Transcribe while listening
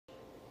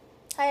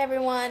Hi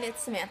everyone,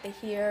 it's Samantha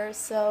here.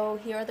 So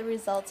here are the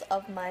results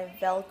of my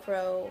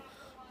Velcro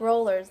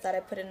rollers that I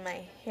put in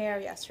my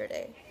hair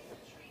yesterday.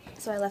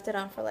 So I left it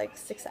on for like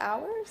 6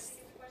 hours,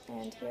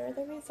 and here are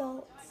the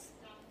results.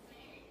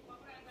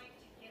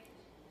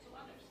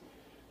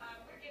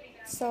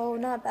 So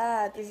not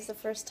bad. This is the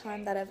first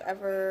time that I've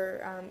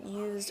ever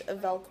used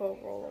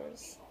Velcro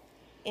rollers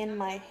in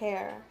my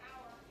hair.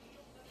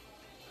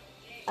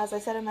 As I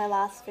said in my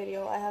last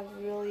video, I have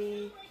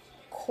really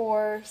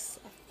coarse,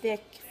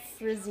 thick,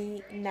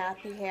 frizzy,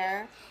 nappy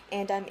hair,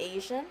 and I'm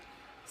Asian.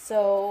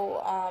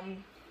 So,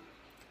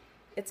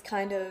 it's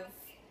kind of,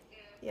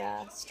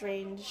 yeah,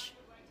 strange.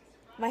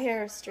 My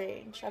hair is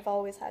strange. I've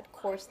always had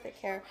coarse, thick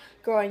hair.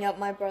 Growing up,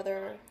 my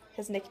brother,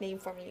 his nickname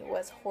for me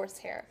was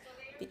horsehair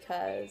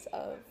because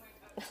of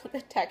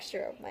the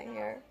texture of my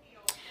hair.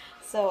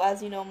 So,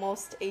 as you know,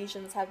 most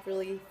Asians have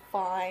really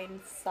fine,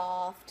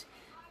 soft,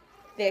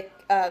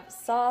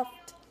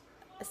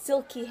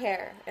 silky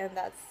hair, and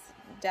that's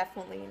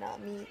definitely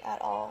not me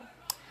at all.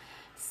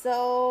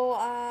 So,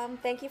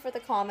 thank you for the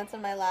comments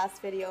on my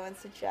last video and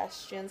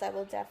suggestions. I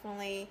will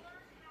definitely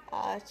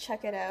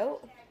check it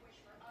out.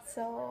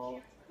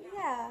 So,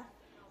 yeah.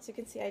 As you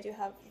can see, I do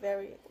have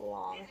very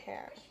long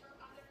hair.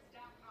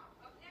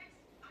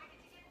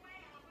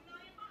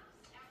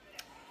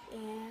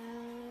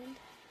 And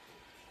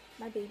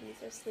my babies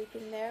are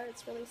sleeping there.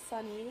 It's really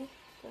sunny.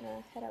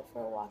 Gonna head out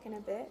for a walk in a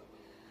bit.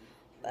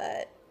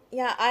 But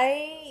yeah,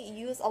 I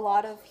use a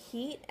lot of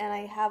heat and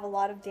I have a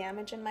lot of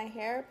damage in my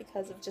hair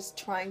because of just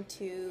trying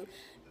to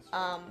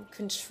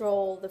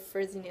control the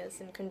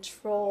frizziness and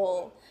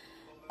control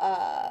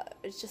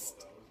it's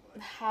just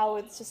how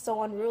it's just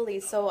so unruly.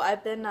 So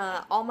I've been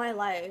all my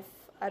life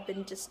I've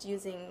been just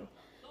using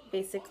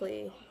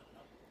basically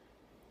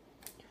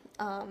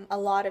a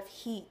lot of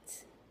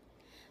heat.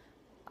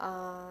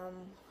 um,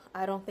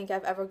 I don't think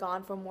I've ever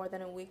gone for more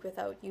than a week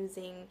without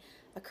using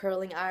a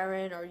curling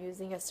iron or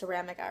using a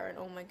ceramic iron.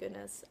 Oh my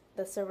goodness,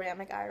 the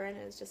ceramic iron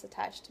is just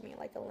attached to me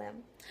like a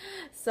limb.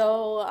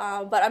 So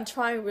but I'm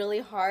trying really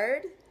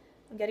hard.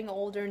 I'm getting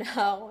older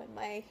now and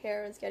my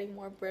hair is getting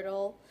more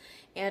brittle,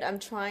 and I'm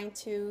trying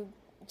to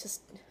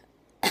just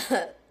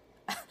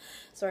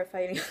sorry,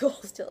 fighting a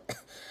cold still.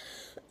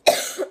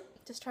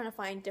 Just trying to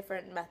find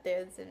different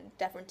methods and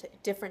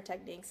different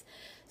techniques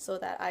so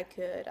that I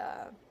could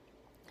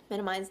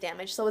minimize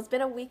damage. So it's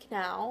been a week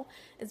now.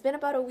 It's been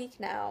about a week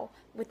now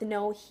with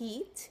no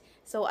heat.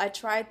 So I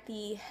tried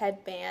the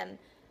headband.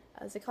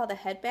 Is it called the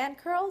headband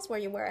curls, where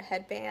you wear a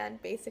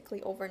headband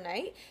basically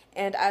overnight?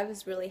 And I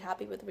was really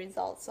happy with the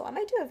results. So I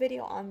might do a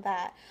video on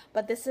that.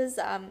 But this is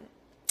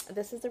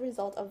the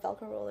result of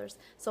Velcro rollers.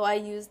 So I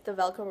used the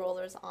Velcro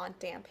rollers on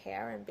damp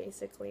hair and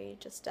basically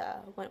just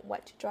went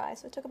wet to dry.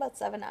 So it took about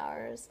 7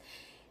 hours.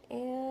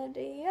 And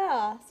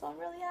yeah, so I'm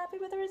really happy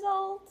with the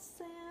results.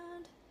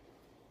 And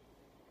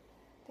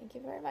thank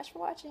you very much for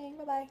watching.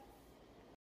 Bye-bye.